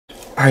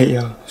Alright,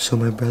 yo, so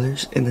my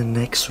brother's in the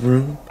next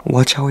room.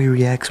 Watch how he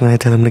reacts when I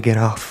tell him to get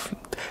off.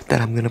 That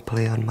I'm gonna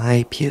play on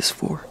my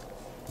PS4.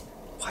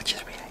 Watch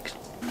his reaction.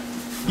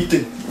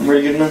 Ethan, I'm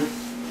ready to get on.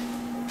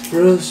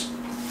 Bros,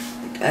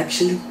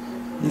 actually?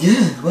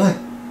 Yeah, what?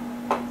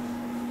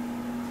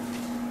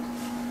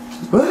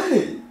 What?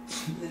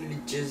 Literally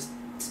just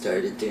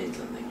started doing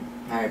something.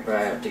 Alright, bro,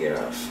 I have to get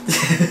off.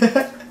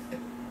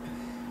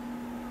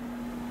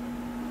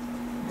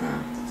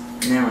 No.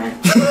 Never mind.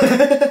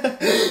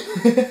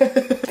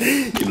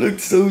 You look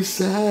so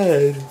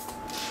sad.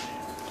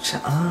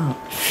 Shut up.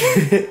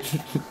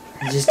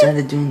 I just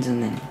started doing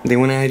something. They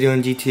wanna add you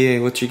on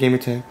GTA. What's your gamer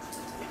tag?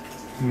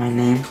 My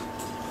name?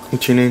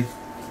 What's your name?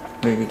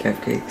 Baby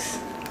Cupcakes.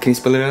 Can you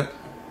spell it out?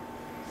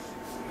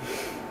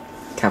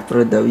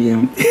 Capital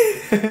W.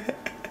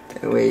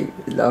 Wait,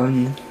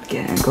 long.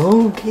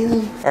 Go,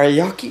 Caleb. Alright,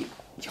 y'all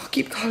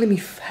keep calling me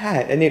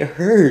fat and it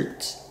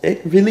hurts.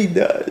 It really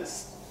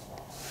does.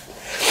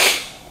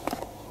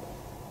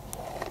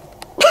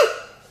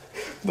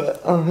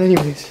 But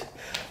anyways,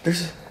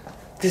 there's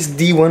this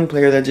D1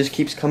 player that just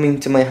keeps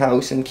coming to my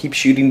house and keeps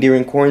shooting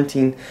during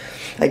quarantine.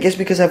 I guess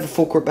because I have a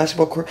full court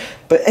basketball court.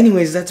 But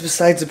anyways, that's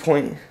besides the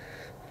point.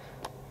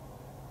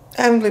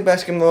 I haven't played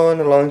basketball in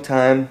a long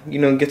time. You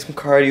know, get some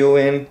cardio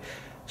in,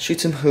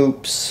 shoot some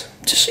hoops.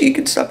 Just so you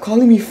can stop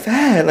calling me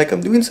fat, like I'm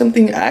doing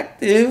something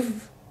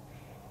active.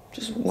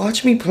 Just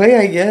watch me play,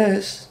 I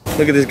guess.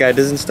 Look at this guy,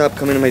 doesn't stop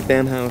coming to my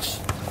damn house.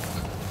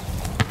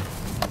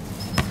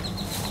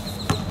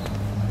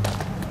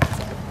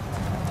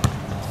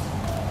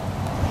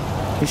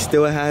 He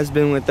still a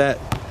has-been with that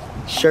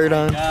shirt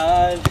on.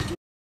 God.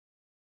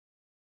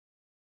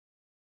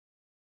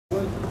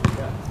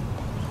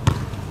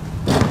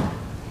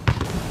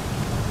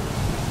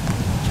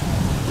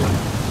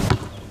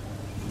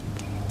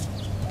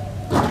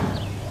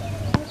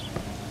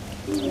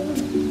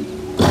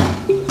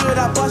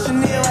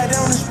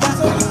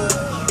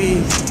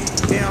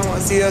 They don't wanna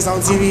see us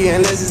on TV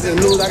unless it's the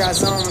news. I got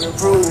something to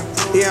prove.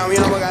 Yeah, I'm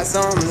young, but got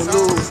something to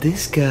lose.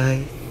 This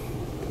guy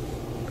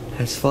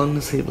has fallen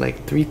asleep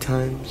like 3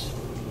 times.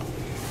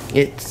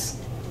 It's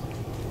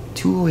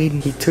 2:08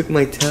 and he took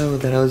my towel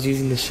that I was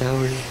using to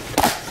shower.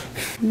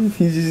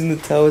 He's using the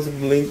towel as a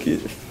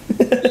blanket.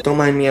 Don't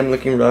mind me, I'm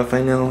looking rough,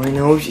 I know.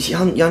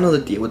 Y'all know the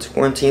deal, it's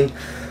quarantine.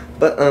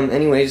 But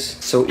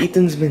anyways, so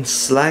Ethan's been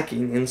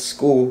slacking in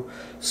school.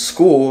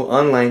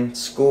 Online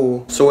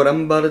school. So what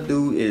I'm about to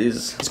do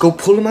is, let's go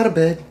pull him out of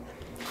bed,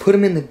 put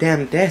him in the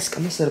damn desk.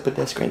 I'm gonna set up a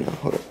desk right now,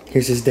 hold up.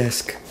 Here's his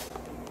desk.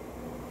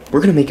 We're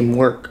gonna make him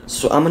work.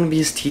 So I'm gonna be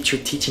his teacher,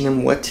 teaching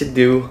him what to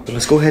do. So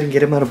let's go ahead and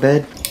get him out of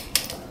bed.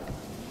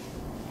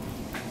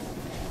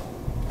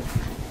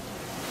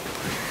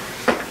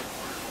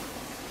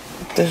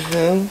 What the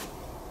hell?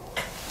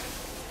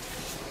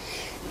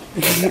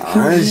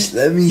 Gosh,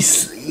 let me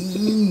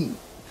sleep.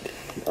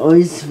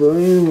 I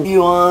swear. What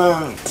you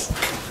want?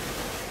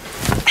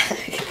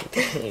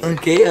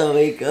 Okay, I'll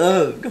wake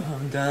up.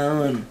 Calm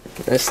down.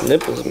 That's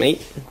nipples,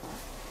 mate.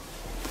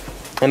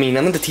 I mean,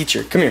 I'm the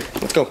teacher. Come here.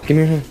 Let's go. Give me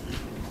your hand.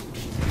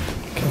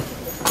 Okay.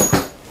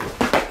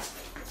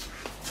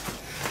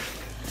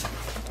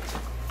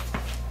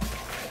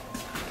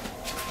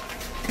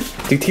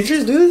 Do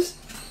teachers do this?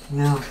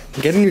 No.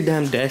 Get in your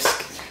damn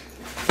desk.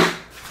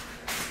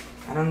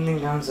 I don't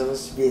think I'm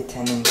supposed to be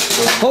attending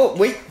school. Oh,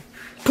 wait.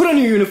 Put on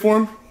your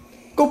uniform.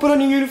 Go put on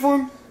your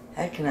uniform.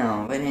 Heck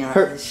no. But anyway,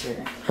 this shit.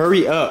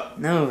 Hurry up.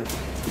 No.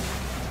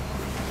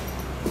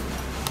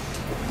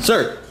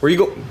 Sir, where you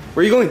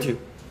going to?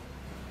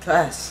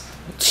 Class.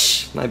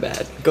 Shh, my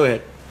bad. Go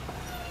ahead.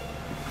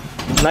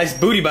 Nice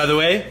booty, by the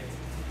way.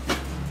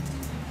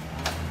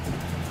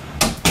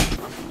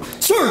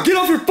 Sir, get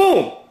off your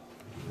phone.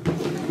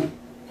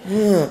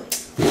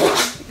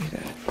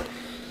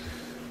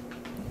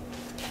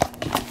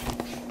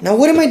 Now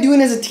what am I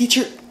doing as a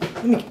teacher?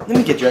 Let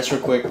me get dressed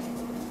real quick.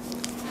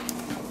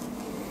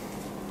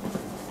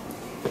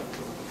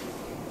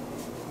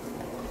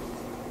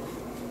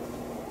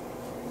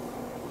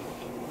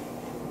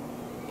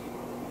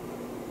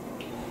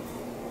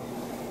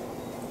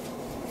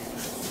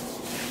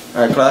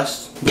 Alright,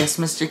 class. Yes,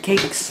 Mr.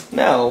 Cakes.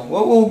 Now,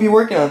 what will we be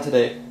working on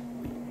today?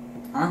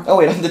 Huh? Oh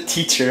wait, I'm the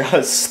teacher. I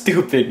was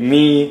stupid.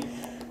 Me.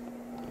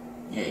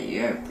 Yeah,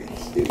 you're pretty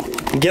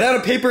stupid. Get out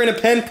a paper and a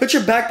pen. Put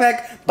your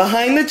backpack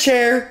behind the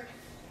chair.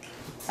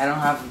 I don't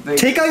have a big...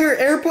 Take out your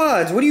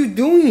AirPods. What are you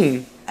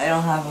doing? I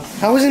don't have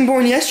a... I wasn't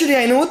born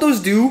yesterday. I know what those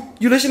do.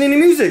 You listening to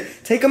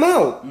music. Take them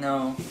out.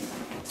 No.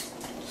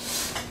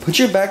 Put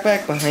your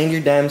backpack behind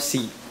your damn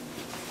seat.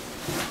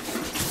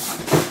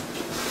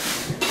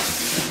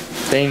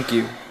 Thank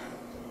you.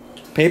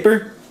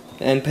 Paper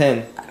and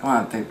pen. I don't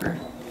have paper.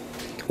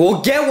 Well,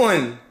 get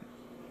one.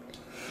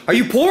 Are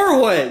you poor or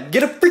what?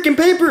 Get a freaking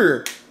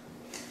paper.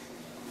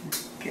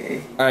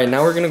 Okay. Alright,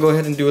 now we're gonna go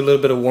ahead and do a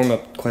little bit of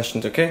warm-up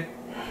questions, okay?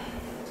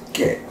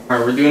 Okay.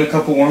 Alright, we're doing a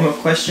couple warm-up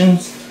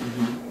questions.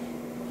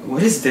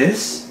 What is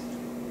this?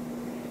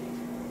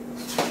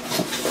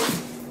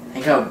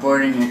 I got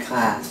bored in your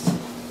class.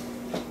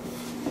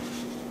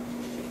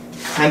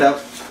 Hand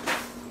up.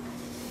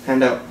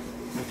 Hand out.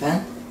 My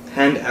pen?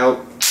 Hand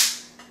out.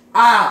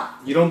 Ah!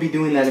 You don't be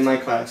doing that in my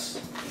class.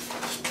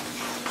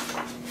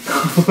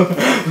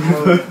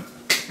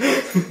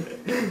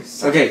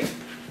 Okay.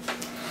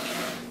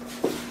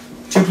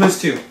 2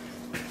 plus 2.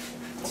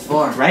 It's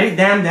 4. Write it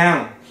down.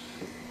 Write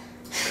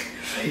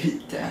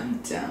it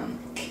down.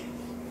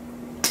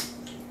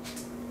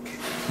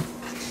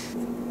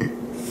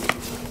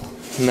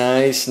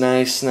 Nice.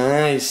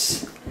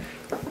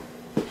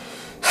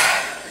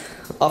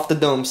 Off the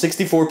dome.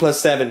 64 plus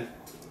 7.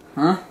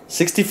 Huh?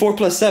 64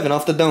 plus 7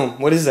 off the dome.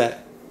 What is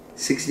that?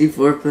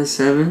 64 plus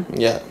 7?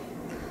 Yeah.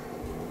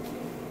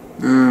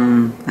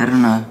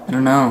 I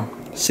don't know.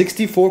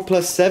 64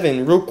 plus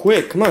 7. Real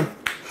quick. Come on.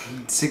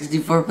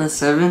 64 plus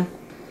 7?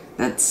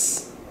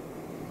 That's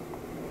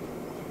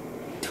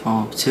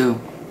 12,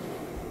 2.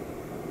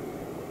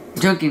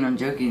 I'm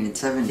joking. It's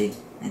 70,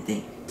 I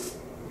think.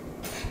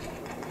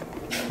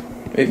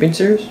 Are you being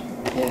serious?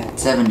 Yeah,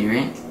 it's 70,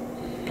 right?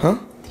 Huh?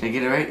 Did I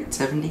get it right? It's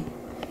 70?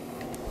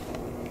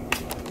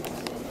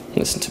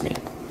 Listen to me.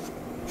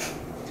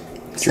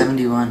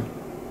 71.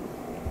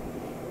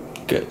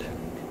 Good.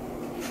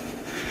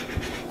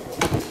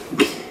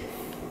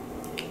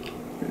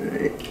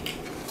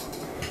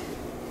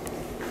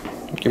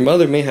 Your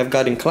mother may have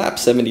gotten clapped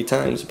 70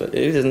 times, but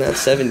it is not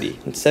 70.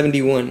 It's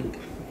 71.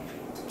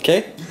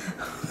 Okay?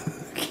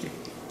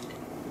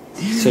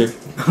 Sir,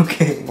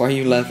 Okay. why are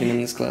you laughing in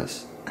this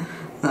class?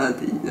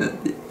 Nothing.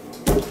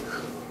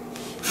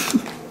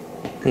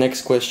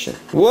 Next question.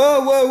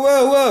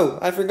 Whoa!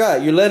 I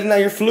forgot. You're letting out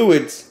your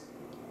fluids.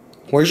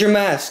 Where's your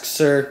mask,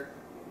 sir?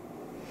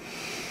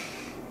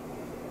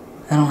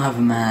 I don't have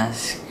a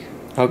mask.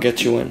 I'll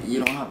get you one.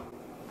 You don't have...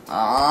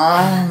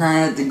 Ah, now I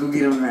have to go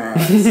get a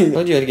mask.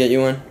 Told you I'd get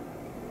you one.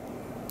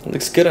 It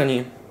looks good on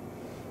you.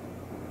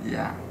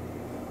 Yeah.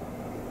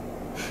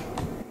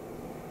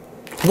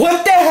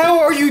 What the hell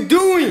are you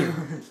doing?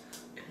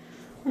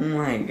 Oh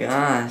my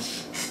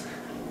gosh.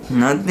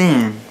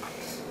 Nothing.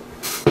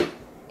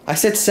 I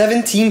said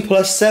 17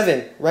 plus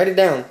 7. Write it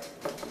down.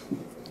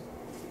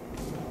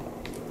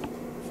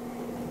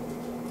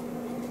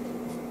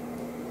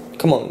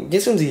 Come on,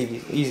 get some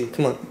easy.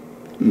 Come on.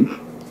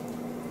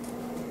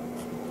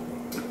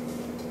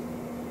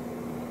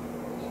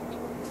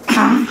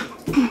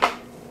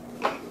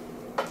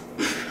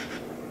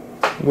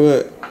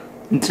 What?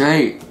 That's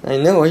right. I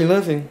know, why are you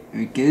laughing?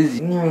 Because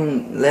you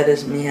didn't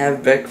let me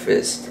have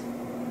breakfast.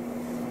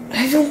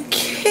 I don't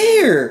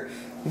care.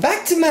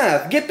 Back to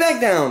math. Get back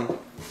down.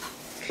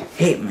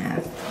 Hate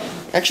math.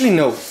 Actually,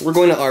 no. We're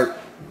going to art.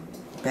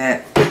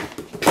 Bet.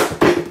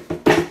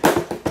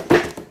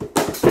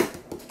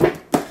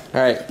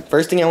 Alright,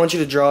 first thing I want you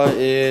to draw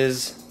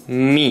is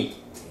me.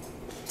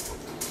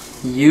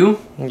 You?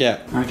 Yeah.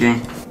 Okay.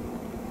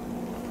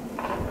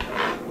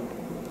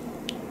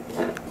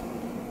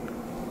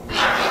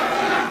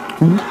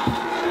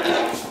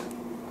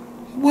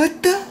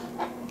 What the?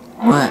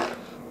 What?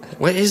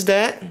 What is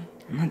that?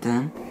 I'm not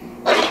done.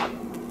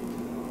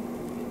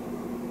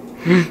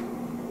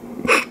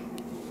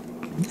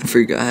 I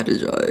forgot how to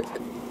draw it.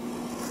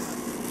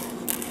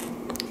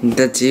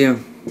 That's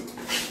you.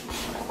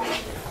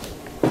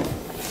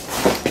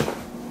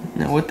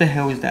 Now, what the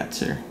hell is that,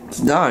 sir? It's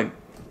a dog.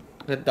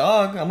 A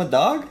dog? I'm a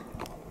dog?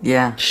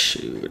 Yeah.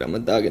 Shoot, I'm a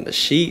dog in the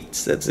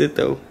sheets. That's it,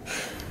 though.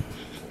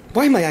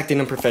 Why am I acting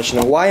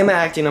unprofessional?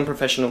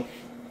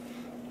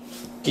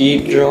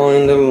 Keep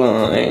drawing the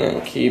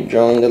line. Keep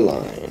drawing the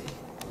line.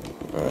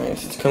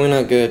 Alright, it's coming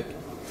out good.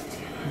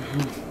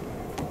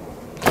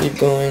 Keep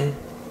going.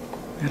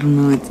 I don't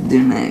know what to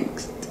do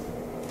next.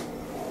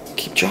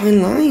 Keep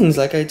drawing lines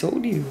like I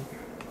told you.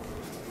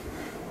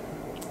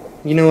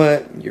 You know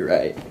what? You're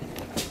right.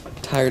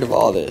 Tired of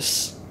all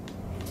this.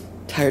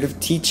 Tired of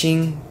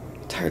teaching.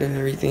 Tired of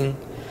everything.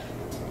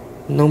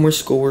 No more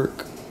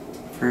schoolwork.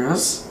 For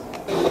us?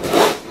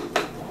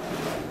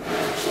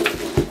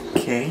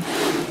 Okay.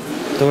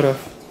 Throw it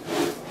off.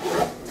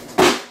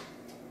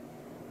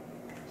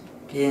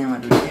 Okay, what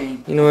are we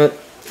doing? You know what?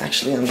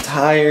 Actually, I'm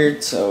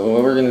tired, so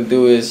what we're gonna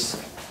do is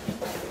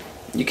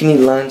you can eat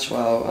lunch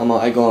while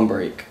I go on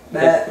break.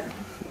 Bet.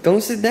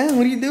 Don't sit down.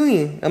 What are you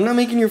doing? I'm not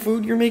making your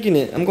food. You're making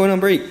it. I'm going on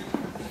break.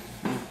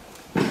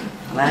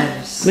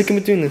 Lettuce. Look in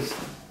between this.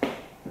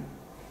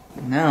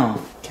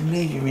 No. Can't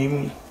believe you made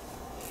me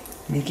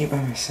make it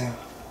by myself.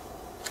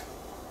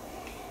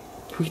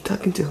 Who are you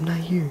talking to? I'm not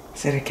here. I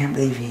said I can't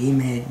believe he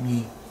made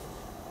me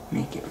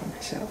make it by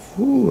myself.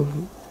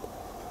 Who?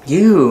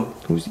 You.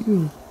 Who's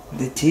you?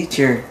 The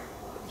teacher.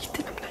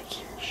 Ethan, I'm not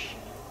here. Shh.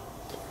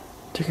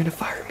 They're gonna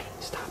fire me.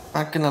 Stop.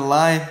 Not gonna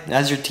lie,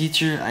 as your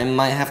teacher, I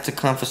might have to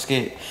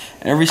confiscate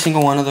every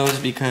single one of those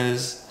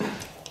because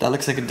that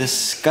looks like a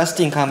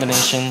disgusting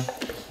combination.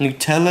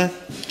 Nutella,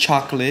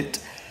 chocolate,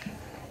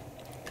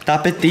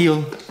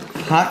 tapatio,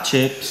 hot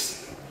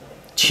chips,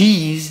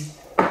 cheese,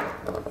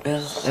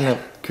 and a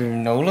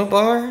granola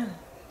bar?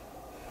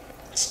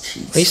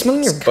 Are you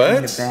smelling your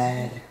butt?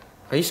 Bad.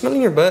 Are you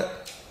smelling your butt?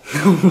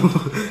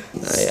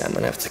 Oh yeah, I'm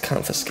gonna have to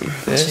confiscate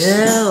this.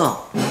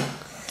 Chill.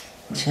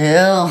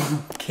 Chill.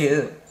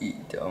 Kill. You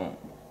don't.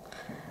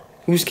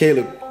 Who's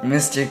Caleb?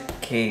 Mr.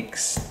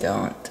 Cakes,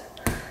 don't.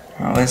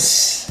 I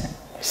was.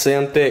 Say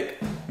I'm thick.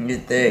 You're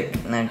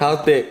thick. Now, How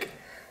thick?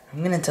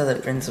 I'm gonna tell the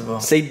principal.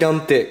 Say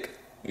dumb thick.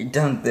 You're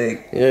dumb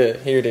thick. Yeah,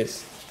 here it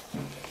is.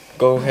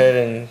 Go ahead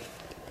and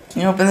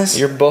Can you open this?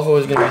 your butthole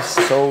is gonna be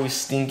so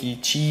stinky.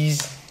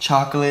 Cheese,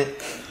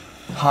 chocolate,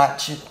 hot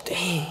chip.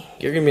 Dang,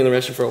 you're gonna be in the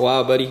restroom for a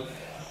while, buddy.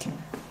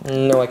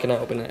 No, I cannot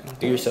open that.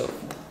 Do yourself.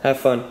 Have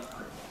fun.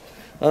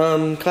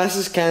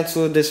 Classes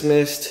canceled,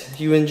 dismissed.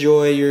 You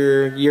enjoy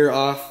your year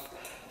off.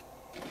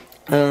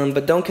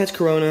 But don't catch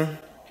corona.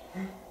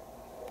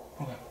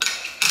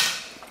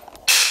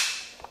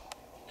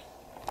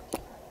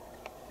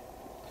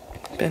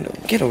 Bend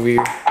over. Get over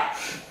here.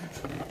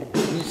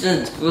 You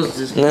said school's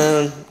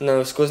dismissed.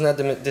 No, school's not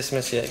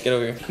dismissed yet. Get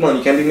over here. Come on,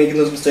 you can't be making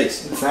those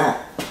mistakes. What's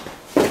that?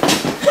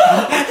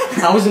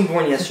 I wasn't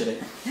born yesterday.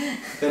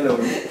 Bend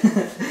over.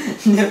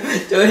 No,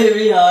 don't hit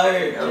me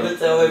hard. I'm gonna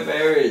tell my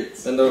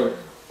parents. Bend over.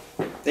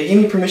 They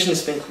gave me permission to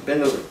spank you.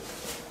 Bend over.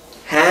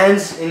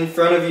 Hands in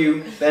front of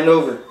you. Bend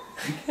over.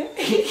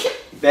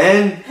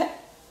 Bend.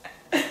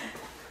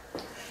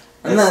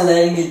 I'm not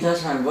letting you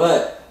touch my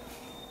butt.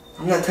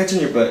 I'm not touching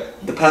your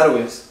butt. The paddle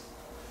is.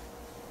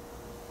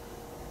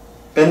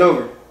 Bend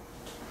over.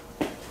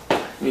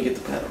 Let me get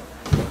the paddle.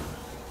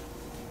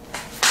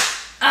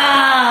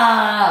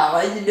 Ah!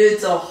 Why'd you do it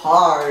so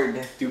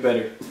hard? Do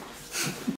better.